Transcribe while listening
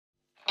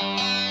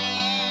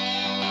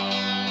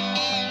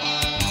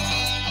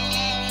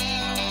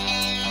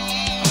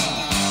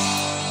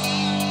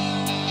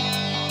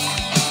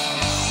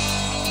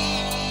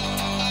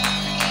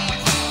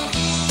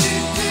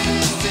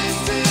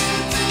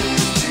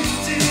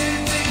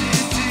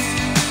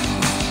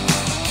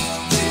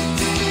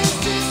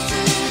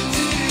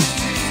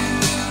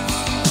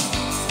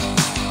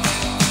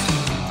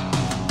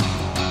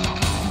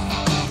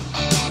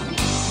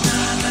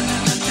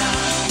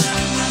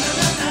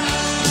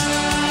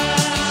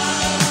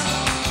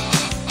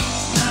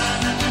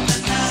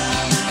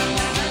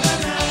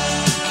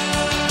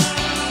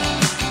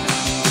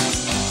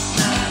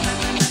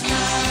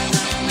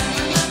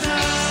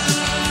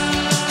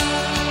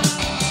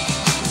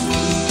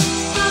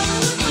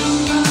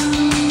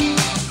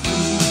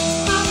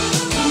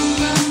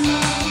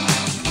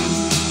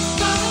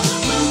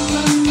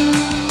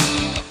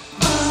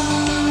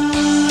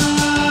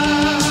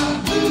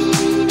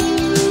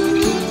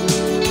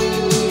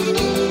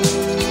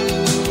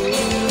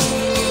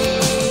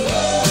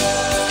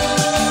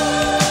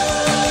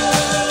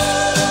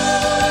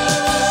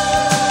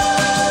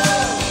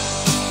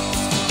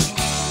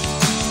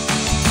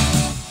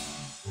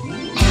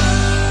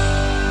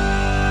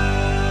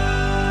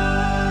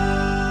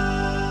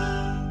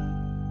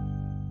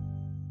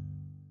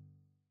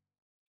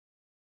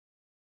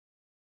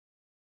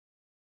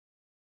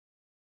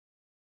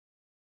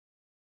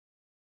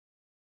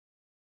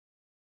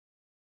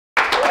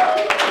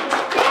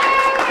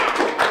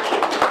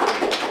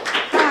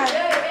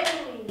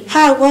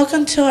Hi,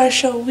 welcome to our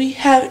show. We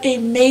have an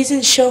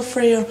amazing show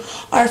for you.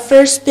 Our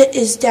first bit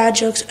is dad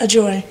jokes.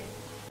 Enjoy.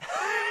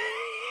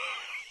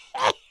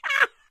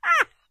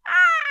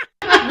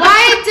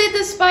 Why did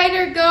the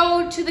spider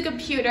go to the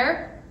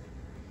computer?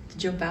 To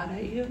jump out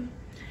at you?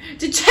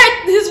 To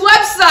check his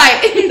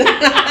website.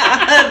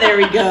 There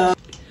we go.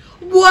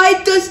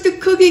 Why does the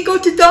cookie go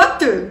to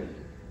doctor?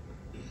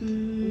 I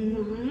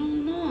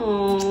don't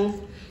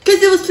know.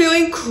 Because it was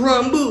feeling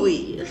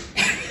crumbly.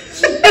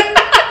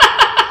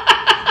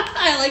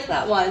 I like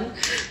that one.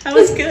 That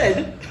was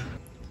good.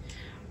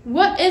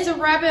 What is a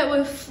rabbit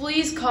with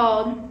fleas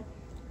called?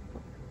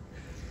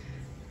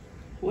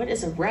 What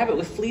is a rabbit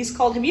with fleas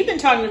called? Have you been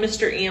talking to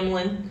Mr.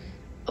 Amlin?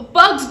 A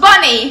Bugs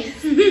Bunny.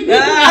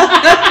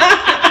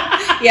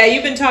 Yeah,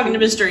 you've been talking to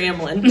Mr.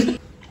 Amlin.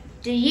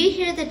 Do you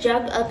hear the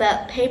joke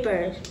about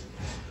paper?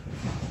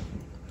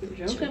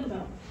 Joke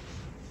about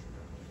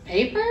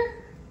paper?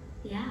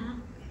 Yeah.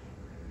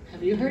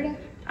 Have you heard it?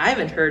 I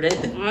haven't heard it.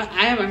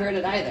 I haven't heard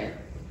it either.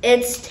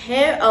 It's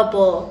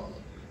terrible.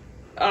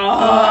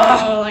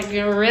 Oh, like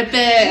you rip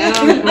it.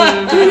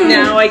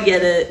 Now I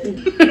get it.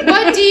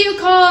 What do you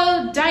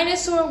call a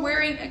dinosaur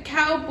wearing a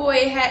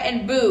cowboy hat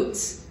and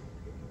boots?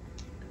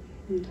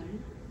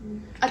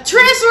 A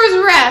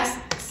Tyrannosaurus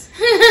Rex.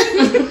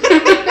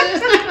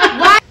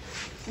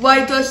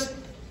 Why does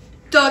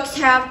dogs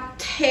have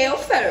tail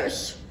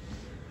feathers?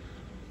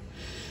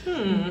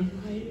 Why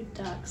do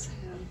ducks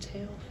have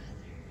tail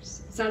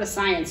feathers? It's not a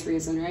science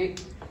reason, right?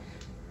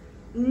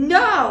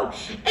 No,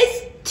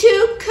 it's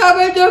to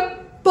cover the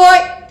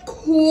butt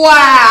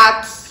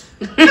cracks.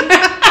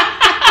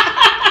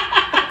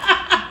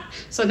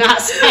 So not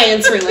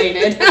science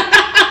related.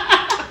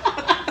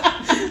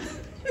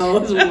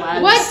 What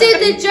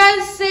did the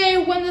judge say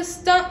when the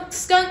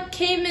skunk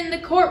came in the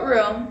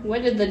courtroom?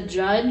 What did the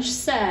judge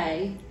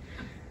say?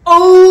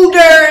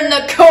 Odor in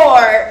the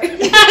court.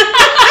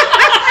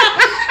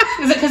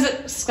 Is it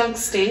because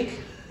skunks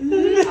stink?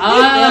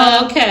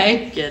 Oh,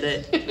 okay. Get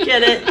it.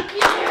 Get it.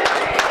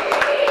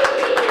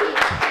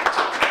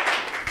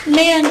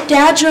 Man,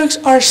 dad jokes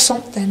are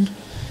something.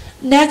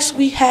 Next,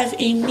 we have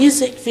a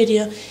music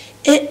video.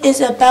 It is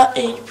about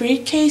a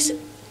briefcase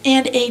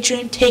and a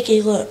dream. Take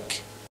a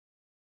look.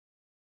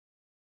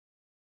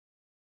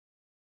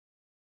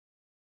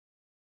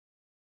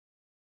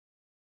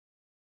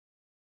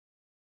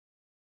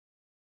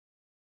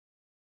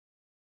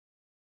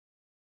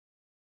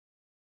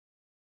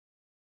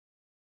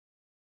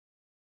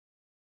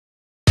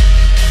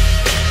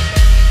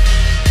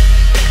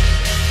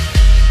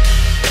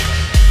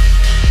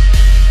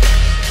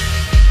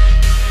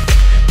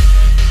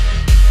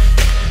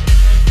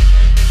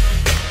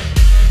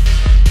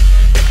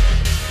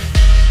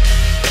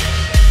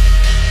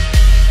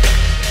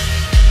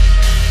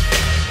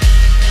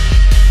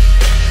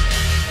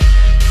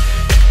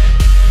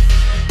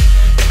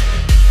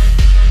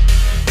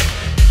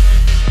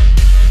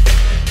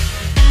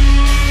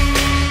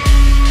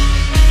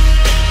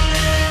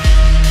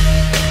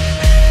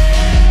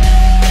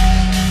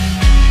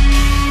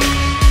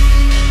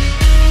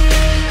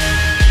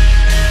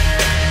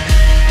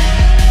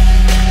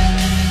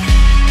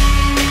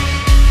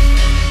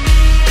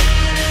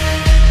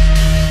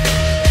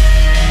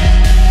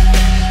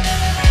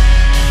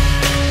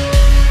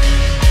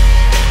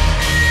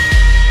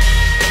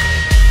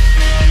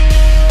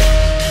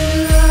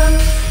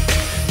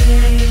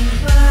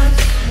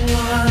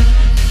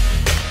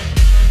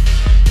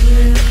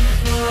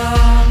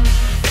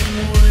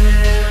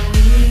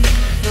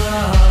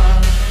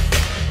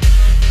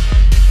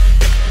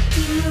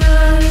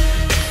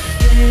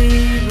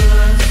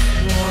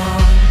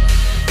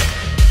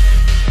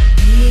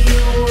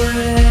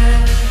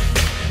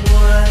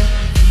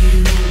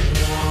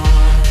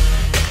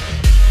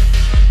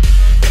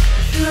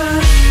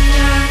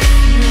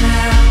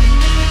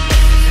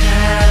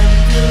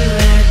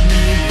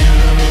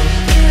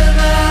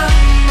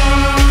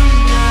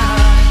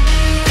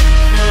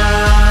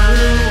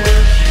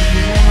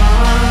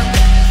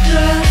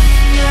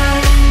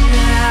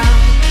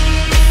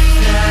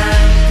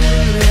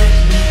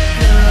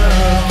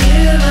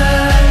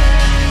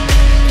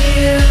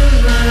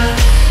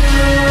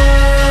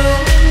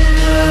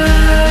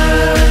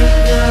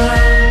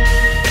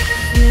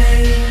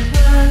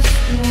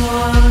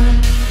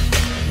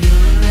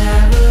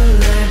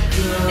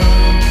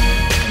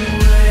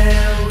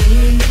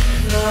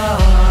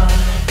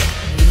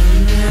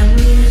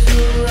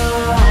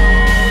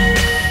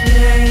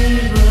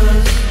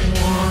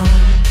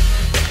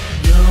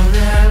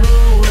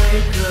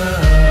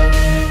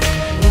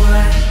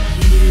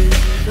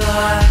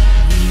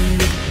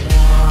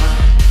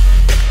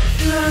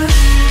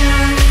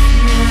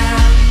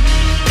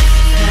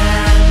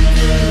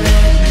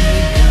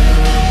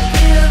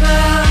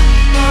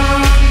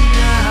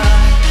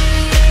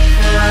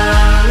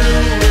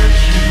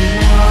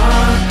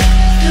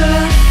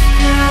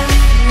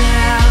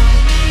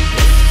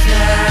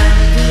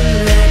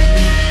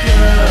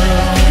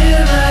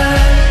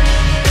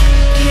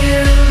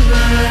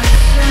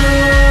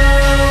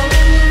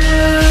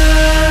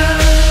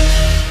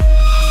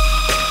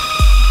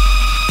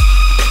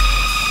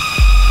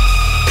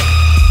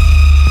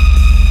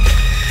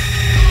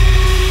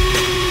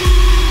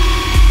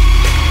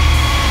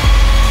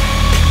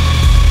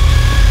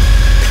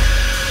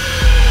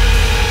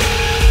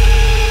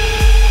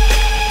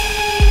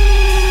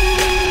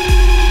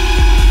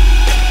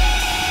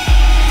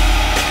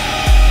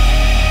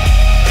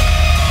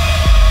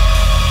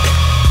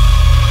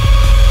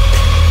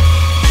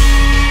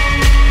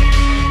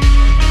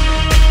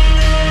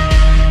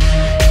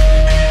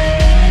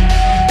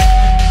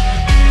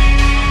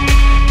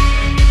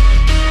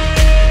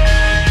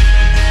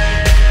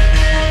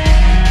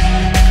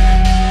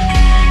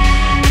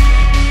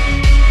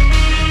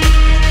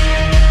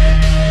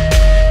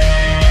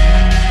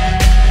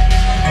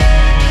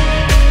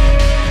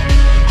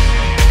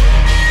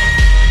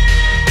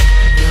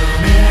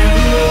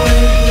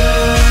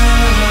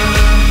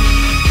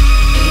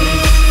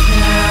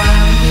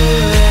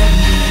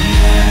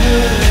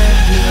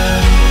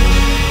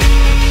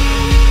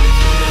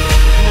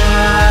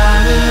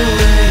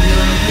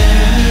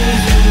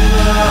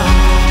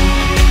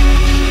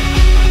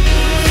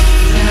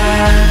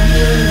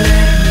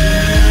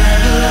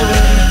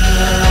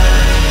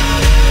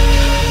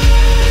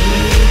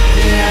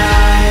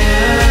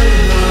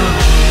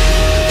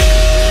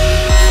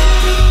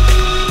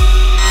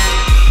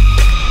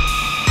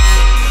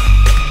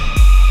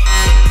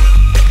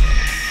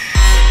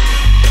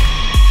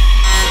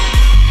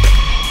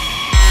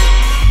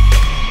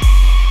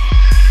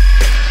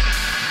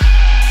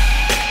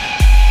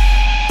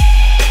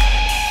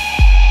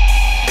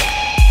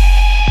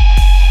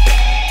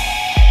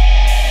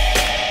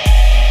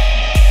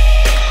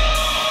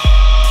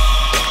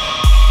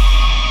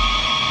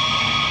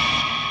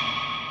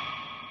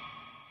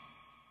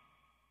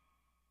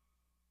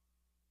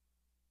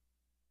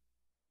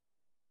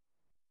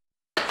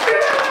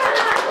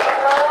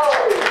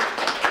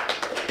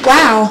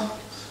 Wow,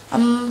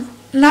 I'm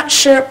not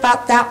sure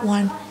about that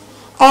one.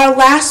 Our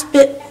last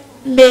bit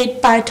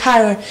made by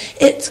Tyler.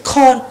 It's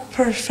called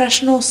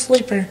Professional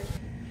Sleeper.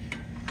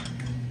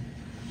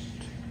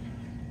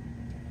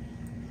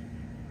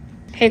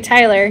 Hey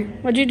Tyler,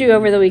 what'd you do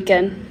over the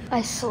weekend?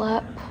 I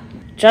slept.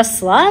 Just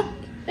slept?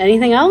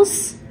 Anything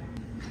else?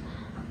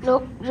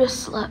 Nope,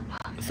 just slept.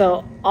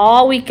 So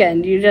all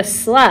weekend you just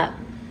slept.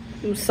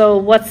 So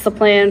what's the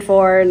plan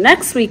for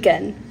next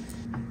weekend?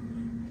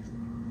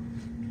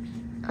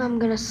 I'm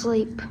gonna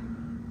sleep.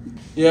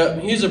 Yeah,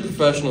 he's a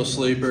professional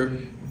sleeper.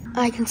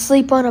 I can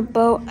sleep on a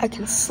boat, I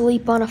can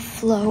sleep on a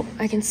float,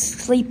 I can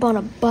sleep on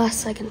a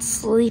bus, I can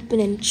sleep in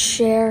a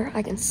chair,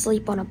 I can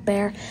sleep on a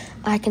bear,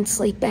 I can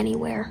sleep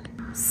anywhere.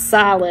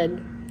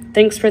 Solid.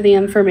 Thanks for the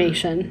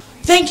information.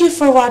 Thank you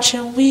for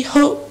watching. We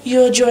hope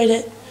you enjoyed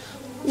it.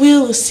 We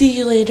will see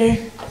you later.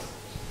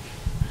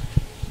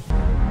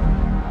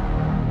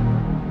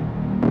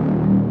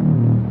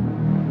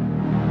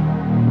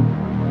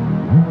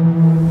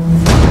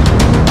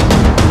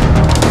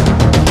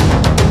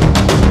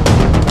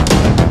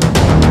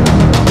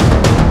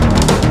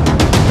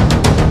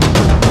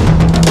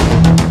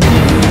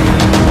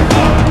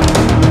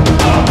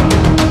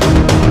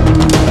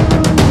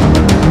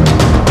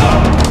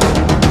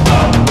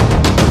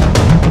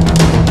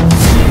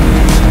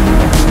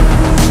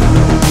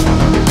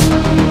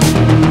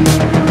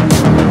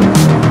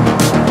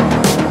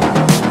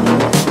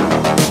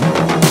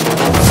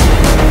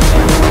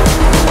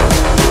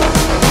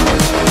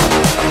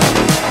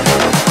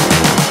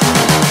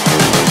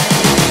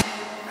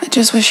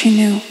 Just wish he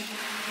knew.